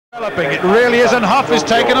It really is, and Huff is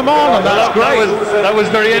taking him on, and that's great. That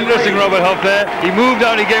was very interesting, Robert Huff there. He moved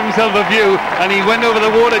out, he gave himself a view, and he went over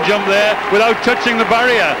the water jump there without touching the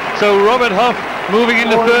barrier. So Robert Huff moving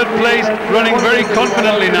into third place, running very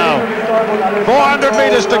confidently now. 400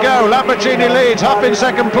 metres to go. Lamborghini leads, Huff in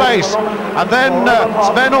second place, and then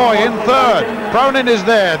Sven Oy in third. Pronin is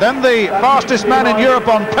there. Then the fastest man in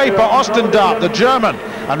Europe on paper, Ostendorp, the German.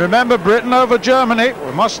 And remember, Britain over Germany.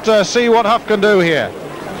 We must see what Huff can do here.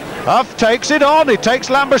 Huff takes it on, he takes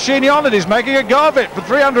Lamborghini on, and he's making a go of it for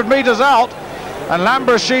 300 metres out. And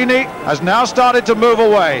Lamborghini has now started to move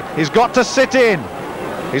away. He's got to sit in,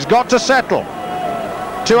 he's got to settle.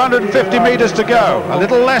 250 metres to go, a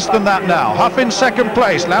little less than that now. Huff in second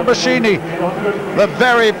place, Lamborghini, the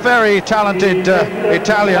very, very talented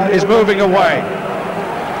Italian, is moving away.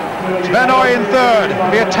 Sven Oy in third,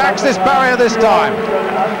 he attacks this barrier this time.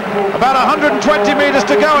 About 120 metres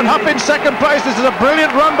to go, and Huff in second place. This is a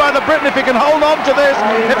brilliant run by the Briton if he can hold on to this,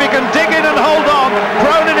 if he can dig in and hold on.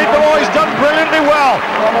 Pronin in the he's done brilliantly well.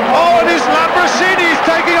 Oh, and it's Lamborghini, he's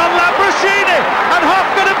taking on Lamborghini, and Huff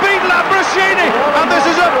going to beat Lamborghini, and this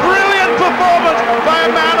is a brilliant performance by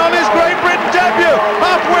a man on his Great Britain debut.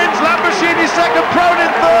 Huff wins, Lamborghini second,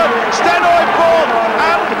 Pronin third, Sven Oy fourth,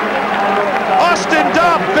 and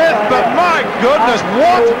Ostendorp fifth. But my goodness,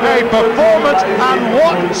 what a performance, and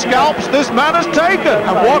what scalps this man has taken,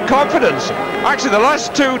 and what confidence. Actually, the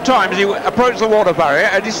last two times he approached the water barrier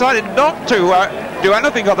and decided not to do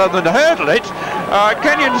anything other than hurdle it,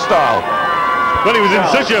 Kenyan style. Well, he was in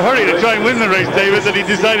such a hurry to try and win the race, David, that he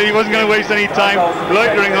decided he wasn't going to waste any time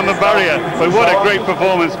loitering on the barrier. But what a great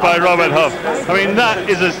performance by Robert Huff. I mean, that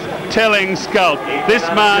is a telling scalp. This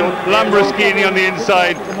man, Lamborghini on the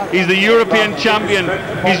inside, he's the European champion.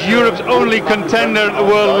 He's Europe's only contender at the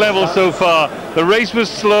world level so far. The race was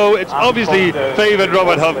slow. It's obviously favoured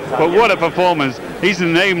Robert Huff, but what a performance. He's the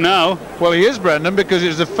name now. Well, he is, Brendan, because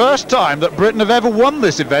it's the first time that Britain have ever won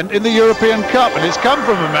this event in the European Cup, and it's come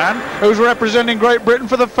from a man who's representing Great Britain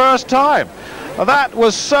for the first time. Well, that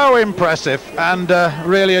was so impressive, and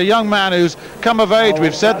really a young man who's come of age.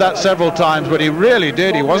 We've said that several times, but he really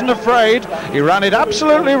did. He wasn't afraid. He ran it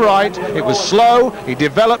absolutely right. It was slow. He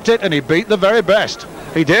developed it, and he beat the very best.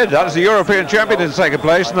 He did. That was the European champion in second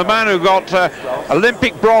place, and the man who got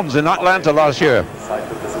Olympic bronze in Atlanta last year.